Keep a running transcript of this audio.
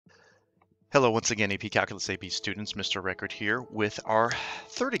Hello, once again, AP Calculus AB students, Mr. Record here with our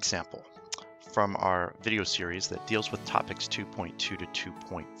third example from our video series that deals with topics 2.2 to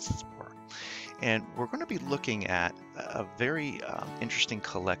 2.4. And we're going to be looking at a very interesting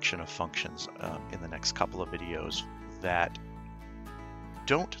collection of functions in the next couple of videos that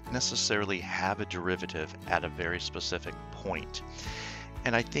don't necessarily have a derivative at a very specific point.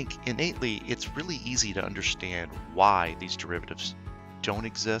 And I think innately it's really easy to understand why these derivatives don't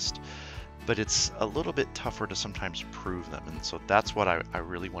exist, but it's a little bit tougher to sometimes prove them. And so that's what I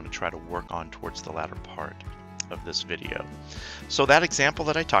really want to try to work on towards the latter part of this video. So that example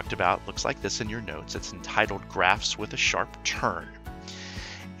that I talked about looks like this in your notes. It's entitled Graphs with a Sharp Turn.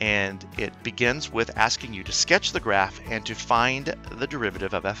 And it begins with asking you to sketch the graph and to find the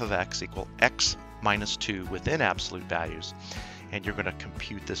derivative of f of x equal x minus 2 within absolute values. And you're going to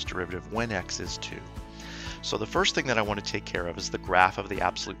compute this derivative when x is 2. So the first thing that I want to take care of is the graph of the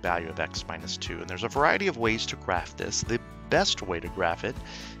absolute value of x minus 2. And there's a variety of ways to graph this. The best way to graph it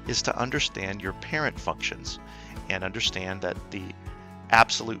is to understand your parent functions and understand that the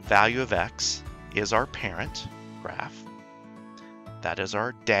absolute value of x is our parent graph. That is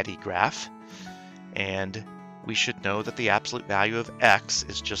our daddy graph. And we should know that the absolute value of x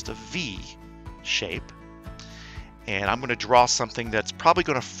is just a V shape. And I'm going to draw something that's probably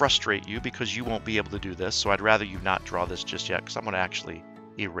going to frustrate you because you won't be able to do this. So I'd rather you not draw this just yet because I'm going to actually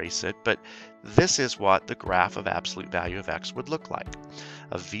erase it. But this is what the graph of absolute value of x would look like.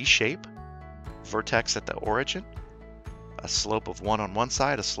 A V shape, vertex at the origin, a slope of 1 on one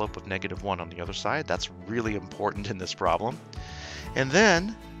side, a slope of -1 on the other side. That's really important in this problem. And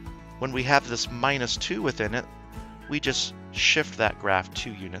then when we have this minus 2 within it, we just shift that graph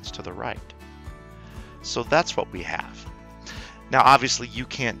 2 units to the right. So that's what we have. Now obviously you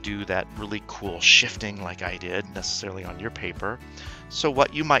can't do that really cool shifting like I did necessarily on your paper. So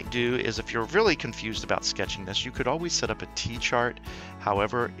what you might do is, if you're really confused about sketching this, you could always set up a T-chart.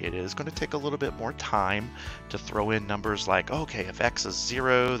 However, it is going to take a little bit more time to throw in numbers like, okay, if x is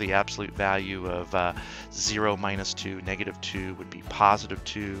 0, the absolute value of 0 minus 2, -2 would be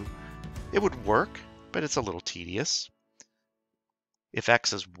 +2. It would work, but it's a little tedious. If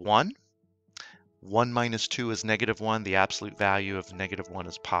x is 1, 1 minus 2 is -1. The absolute value of -1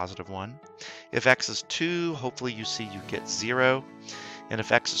 is +1. If x is 2, hopefully you see you get 0. And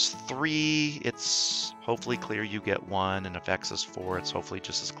if x is 3, it's hopefully clear you get 1. And if x is 4, it's hopefully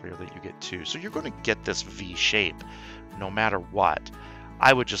just as clear that you get 2. So you're going to get this V shape no matter what.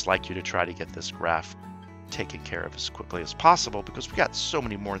 I would just like you to try to get this graph taken care of as quickly as possible because we've got so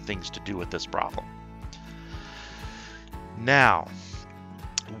many more things to do with this problem. Now,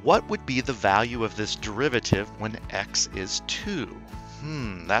 what would be the value of this derivative when x is 2?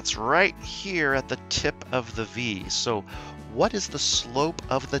 That's right here at the tip of the V. So what is the slope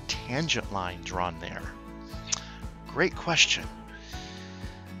of the tangent line drawn there? Great question.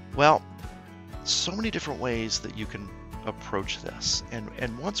 Well, so many different ways that you can approach this.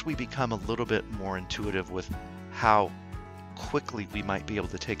 And once we become a little bit more intuitive with how quickly we might be able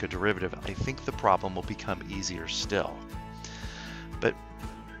to take a derivative, I think the problem will become easier still. But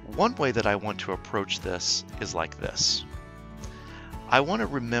one way that I want to approach this is like this. I want to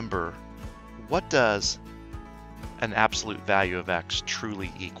remember, what does an absolute value of x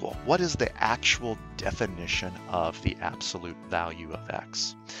truly equal? What is the actual definition of the absolute value of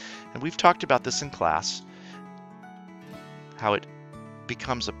x? And we've talked about this in class, how it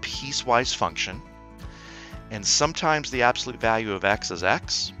becomes a piecewise function, and sometimes the absolute value of x is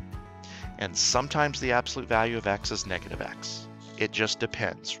x, and sometimes the absolute value of x is -x. It just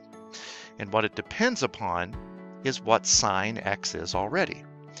depends. And what it depends upon is what sign x is already.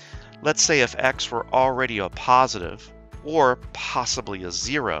 Let's say if x were already a positive or possibly a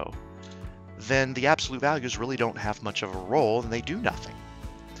 0, then the absolute values really don't have much of a role and they do nothing.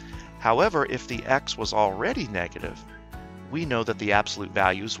 However, if the x was already negative, we know that the absolute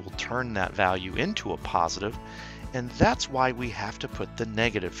values will turn that value into a positive, and that's why we have to put the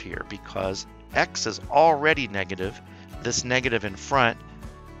negative here, because x is already negative. This negative in front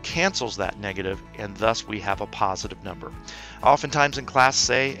cancels that negative, and thus we have a positive number. Oftentimes in class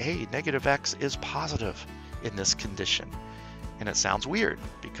say, hey, -x is positive in this condition. And it sounds weird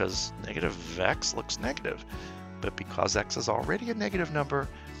because -x looks negative. But because x is already a negative number,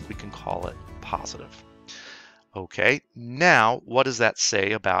 we can call it positive. Okay, now what does that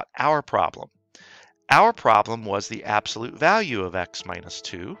say about our problem? Our problem was the absolute value of x minus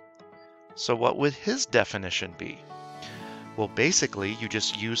 2. So what would his definition be? Well, basically, you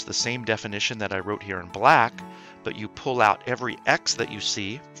just use the same definition that I wrote here in black, but you pull out every x that you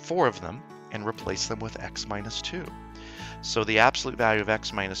see, 4 of them, and replace them with x minus 2. So the absolute value of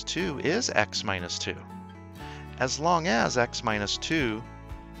x minus 2 is x minus 2, as long as x minus 2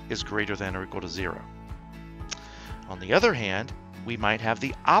 is greater than or equal to 0. On the other hand, we might have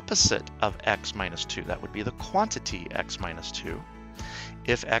the opposite of x minus 2. That would be the quantity x minus 2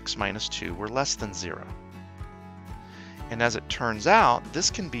 if x minus 2 were less than 0. And as it turns out, this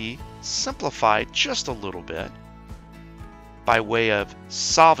can be simplified just a little bit by way of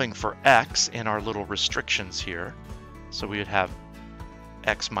solving for x in our little restrictions here. So we would have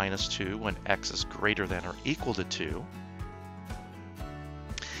x minus 2 when x is greater than or equal to 2.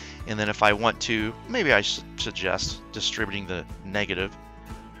 And then if I want to, maybe I should suggest distributing the negative,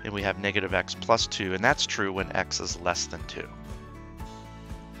 and we have negative x plus 2, and that's true when x is less than 2.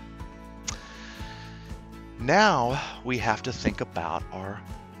 Now we have to think about our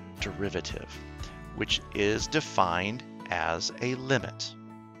derivative, which is defined as a limit.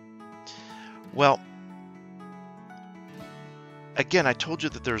 Well, again, I told you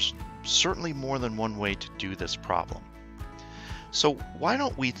that there's certainly more than one way to do this problem. So why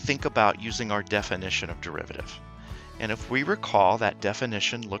don't we think about using our definition of derivative? And if we recall, that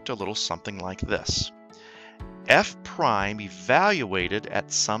definition looked a little something like this. F prime evaluated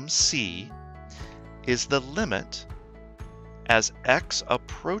at some c is the limit as x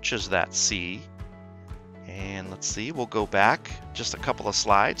approaches that c. And let's see, we'll go back just a couple of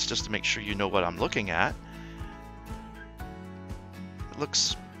slides just to make sure you know what I'm looking at. It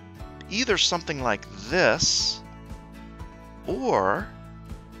looks either something like this, or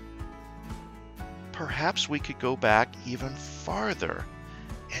perhaps we could go back even farther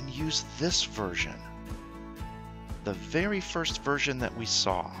and use this version, the very first version that we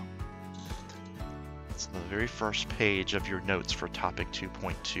saw. It's the very first page of your notes for topic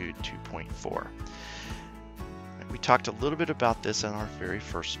 2.2, 2.4. We talked a little bit about this in our very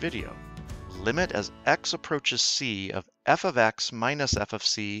first video. Limit as x approaches c of f of x minus f of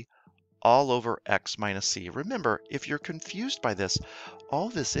c all over x minus c. Remember, if you're confused by this, all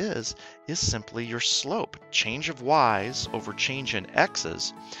this is simply your slope, change of y's over change in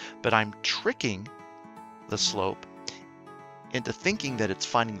x's, but I'm tricking the slope into thinking that it's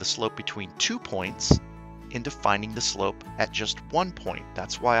finding the slope between 2 points into finding the slope at just 1 point.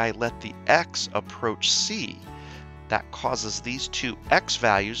 That's why I let the x approach c. That causes these two x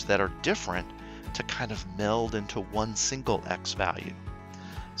values that are different to kind of meld into one single x value.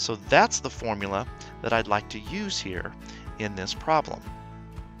 So that's the formula that I'd like to use here in this problem.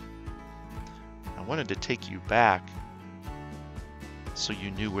 I wanted to take you back so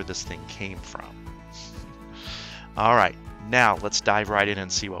you knew where this thing came from. All right, now let's dive right in and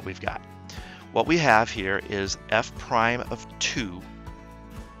see what we've got. What we have here is f prime of 2.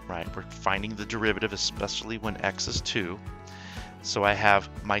 Right, we're finding the derivative, especially when x is 2. So I have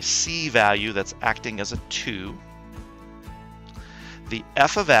my c value that's acting as a 2. The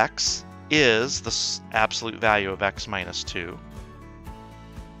f of x is the absolute value of x minus 2.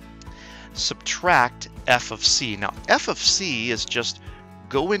 Subtract f of c. Now, f of c is just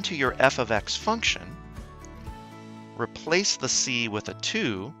go into your f of x function, replace the c with a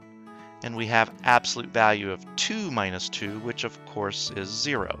 2, and we have absolute value of 2 minus 2, which of course is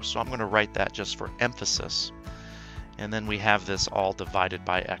 0. So I'm going to write that just for emphasis. And then we have this all divided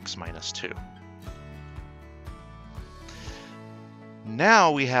by x minus 2.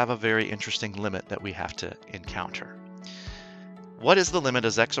 Now we have a very interesting limit that we have to encounter. What is the limit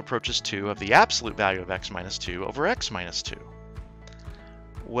as x approaches 2 of the absolute value of x minus 2 over x minus 2?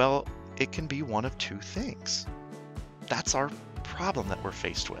 Well, it can be one of two things. That's our problem that we're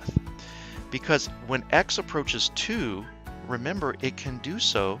faced with. Because when x approaches 2, remember, it can do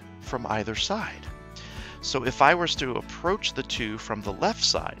so from either side. So if I was to approach the 2 from the left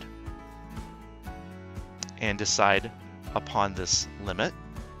side and decide upon this limit,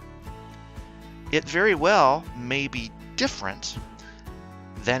 it very well may be different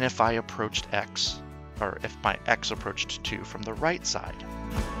than if I approached x, or if my x approached 2 from the right side.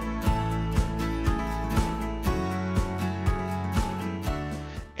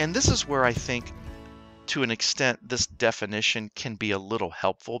 And this is where I think, to an extent, this definition can be a little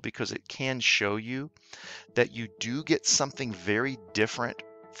helpful, because it can show you that you do get something very different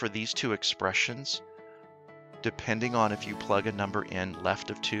for these two expressions, depending on if you plug a number in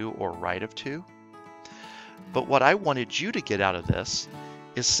left of 2 or right of 2. But what I wanted you to get out of this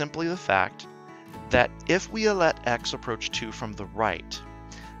is simply the fact that if we let x approach 2 from the right,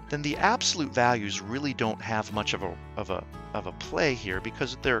 then the absolute values really don't have much of a play here,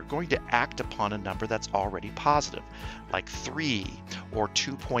 because they're going to act upon a number that's already positive, like 3 or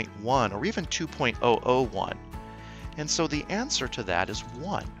 2.1 or even 2.001. And so the answer to that is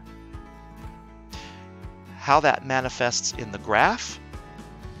 1. how that manifests in the graph,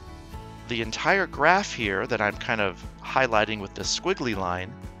 the entire graph here that I'm kind of highlighting with this squiggly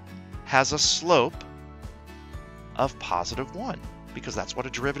line has a slope of +1, because that's what a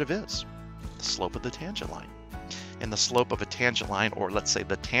derivative is, the slope of the tangent line. And the slope of a tangent line, or let's say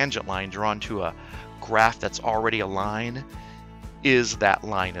the tangent line drawn to a graph that's already a line, is that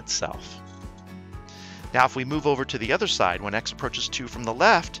line itself. Now if we move over to the other side, when x approaches 2 from the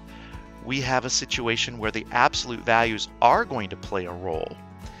left, we have a situation where the absolute values are going to play a role.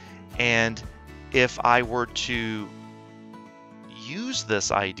 And if I were to use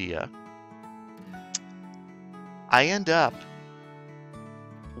this idea, I end up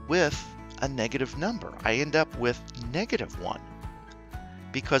with a negative number. I end up with -1,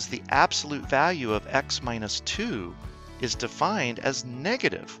 because the absolute value of x minus 2 is defined as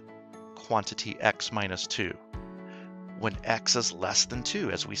negative quantity x minus 2 when x is less than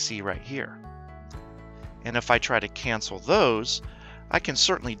 2, as we see right here. And if I try to cancel those, I can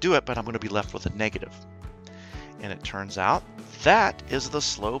certainly do it, but I'm going to be left with a negative. And it turns out that is the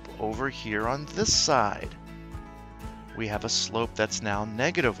slope over here on this side. We have a slope that's now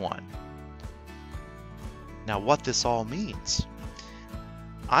 -1. Now what this all means,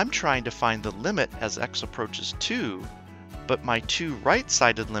 I'm trying to find the limit as x approaches 2, but my two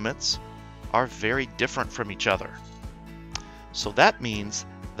right-sided limits are very different from each other. So that means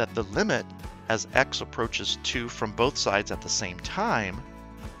that the limit as x approaches 2 from both sides at the same time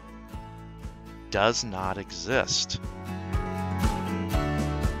does not exist.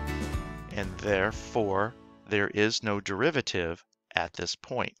 And therefore, there is no derivative at this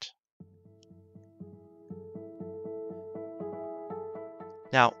point.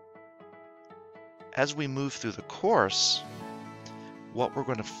 Now, as we move through the course, what we're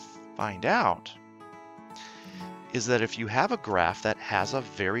going to find out is that if you have a graph that has a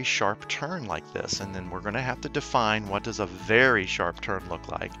very sharp turn like this, and then we're going to have to define what does a very sharp turn look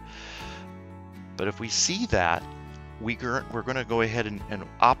like. But if we see that, we're going to go ahead and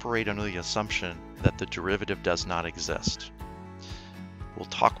operate under the assumption that the derivative does not exist. We'll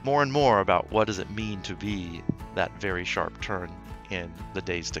talk more and more about what does it mean to be that very sharp turn in the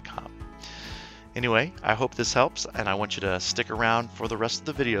days to come. Anyway, I hope this helps, and I want you to stick around for the rest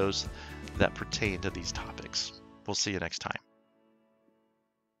of the videos that pertain to these topics. We'll see you next time.